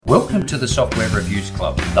Welcome to the Software Reviews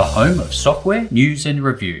Club, the home of software news and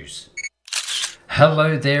reviews.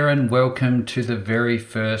 Hello there and welcome to the very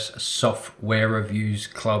first Software Reviews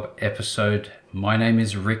Club episode. My name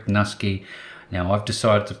is Rick Nusky. Now I've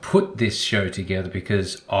decided to put this show together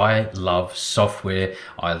because I love software,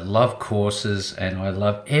 I love courses, and I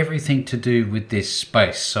love everything to do with this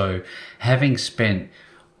space. So having spent,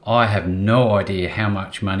 I have no idea how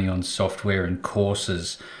much money on software and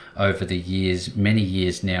courses over the years, many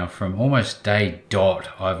years now, from almost day dot,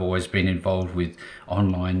 I've always been involved with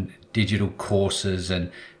online digital courses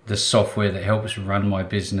and the software that helps run my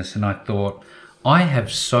business. And I thought, I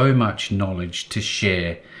have so much knowledge to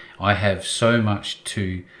share. I have so much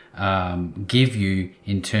to give you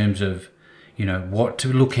in terms of, what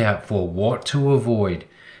to look out for, what to avoid,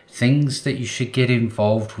 things that you should get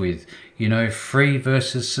involved with, free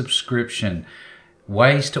versus subscription,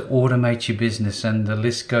 ways to automate your business, and the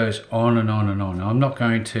list goes on and on and on. I'm not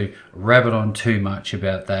going to rabbit on too much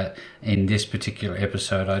about that in this particular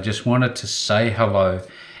episode. I just wanted to say hello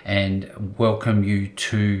and welcome you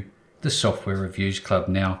to the Software Reviews Club.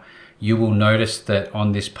 Now, you will notice that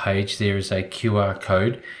on this page there is a QR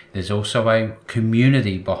code. There's also a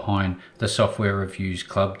community behind the Software Reviews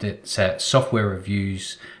Club that's at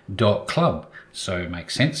softwarereviews.club. So it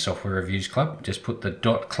makes sense, Software Reviews Club. Just put the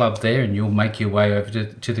 .club there and you'll make your way over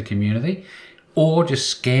to the community. Or just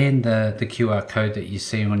scan the QR code that you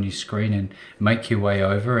see on your screen and make your way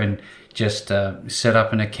over and just set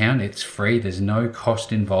up an account. It's free. There's no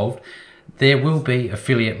cost involved. There will be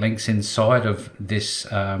affiliate links inside of this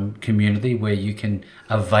community where you can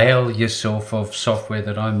avail yourself of software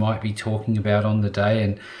that I might be talking about on the day.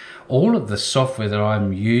 And all of the software that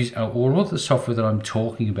I'm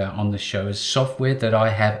talking about on the show is software that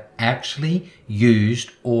I have actually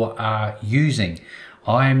used or are using.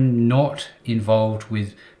 I'm not involved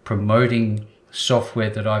with promoting software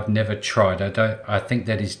that I've never tried. I think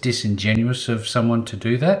that is disingenuous of someone to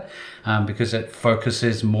do that because it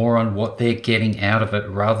focuses more on what they're getting out of it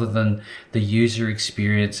rather than the user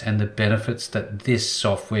experience and the benefits that this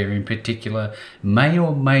software in particular may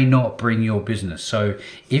or may not bring your business. So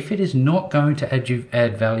if it is not going to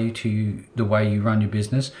add value to you the way you run your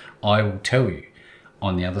business, I will tell you.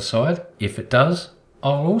 On the other side, if it does,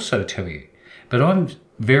 I'll also tell you. But I'm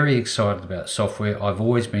very excited about software. I've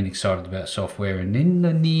always been excited about software, and in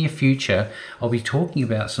the near future I'll be talking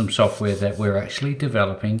about some software that we're actually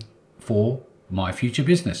developing for my future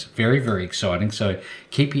business. Very, very exciting. So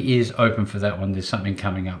keep your ears open for that one. There's something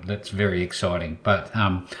coming up that's very exciting. But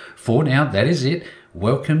for now, that is it.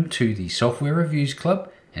 Welcome to the Software Reviews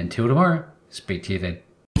Club. Until tomorrow, speak to you then.